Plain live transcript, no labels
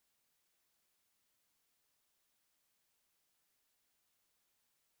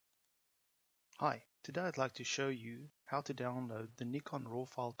Hi, today I'd like to show you how to download the Nikon raw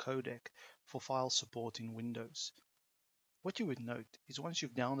file codec for file support in Windows. What you would note is once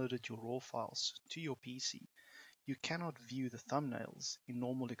you've downloaded your raw files to your PC, you cannot view the thumbnails in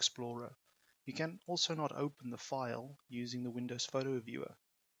Normal Explorer. You can also not open the file using the Windows Photo Viewer.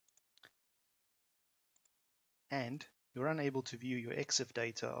 And you're unable to view your EXIF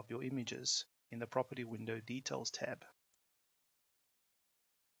data of your images in the Property Window Details tab.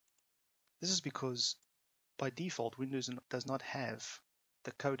 This is because by default, Windows does not have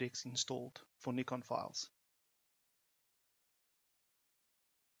the codecs installed for Nikon files.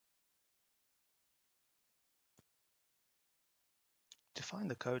 To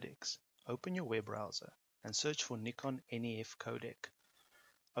find the codecs, open your web browser and search for Nikon NEF codec.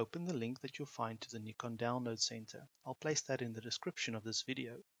 Open the link that you'll find to the Nikon Download Center. I'll place that in the description of this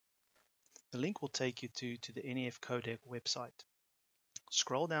video. The link will take you to the NEF codec website.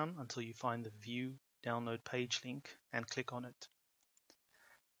 Scroll down until you find the View Download Page link and click on it.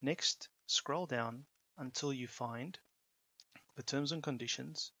 Next, scroll down until you find the terms and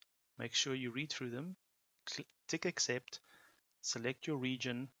conditions. Make sure you read through them, tick Accept, select your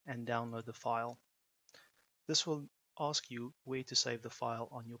region and download the file. This will ask you where to save the file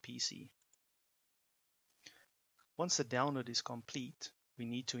on your PC. Once the download is complete, we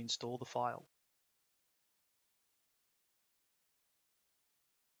need to install the file.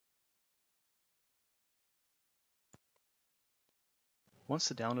 Once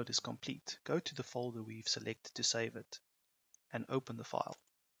the download is complete, go to the folder we've selected to save it and open the file.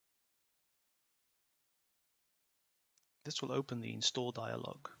 This will open the install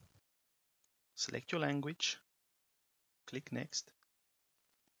dialog. Select your language, click Next,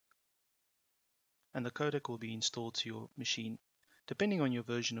 and the codec will be installed to your machine. Depending on your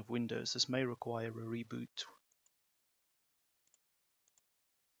version of Windows, this may require a reboot.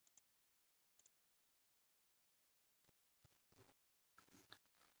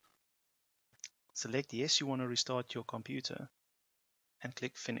 Select yes, you want to restart your computer and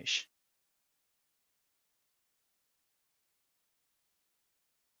click Finish.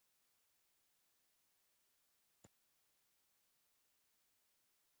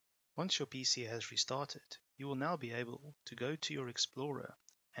 Once your PC has restarted, you will now be able to go to your Explorer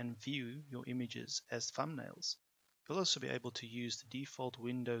and view your images as thumbnails. You'll also be able to use the default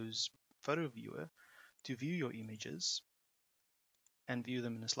Windows Photo Viewer to view your images and view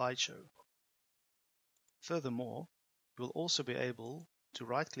them in a slideshow. Furthermore, you will also be able to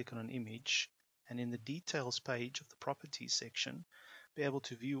right-click on an image and in the Details page of the Properties section, be able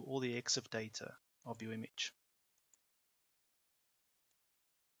to view all the EXIF data of your image.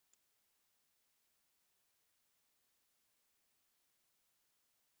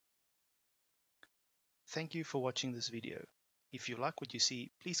 Thank you for watching this video. If you like what you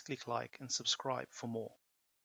see, please click like and subscribe for more.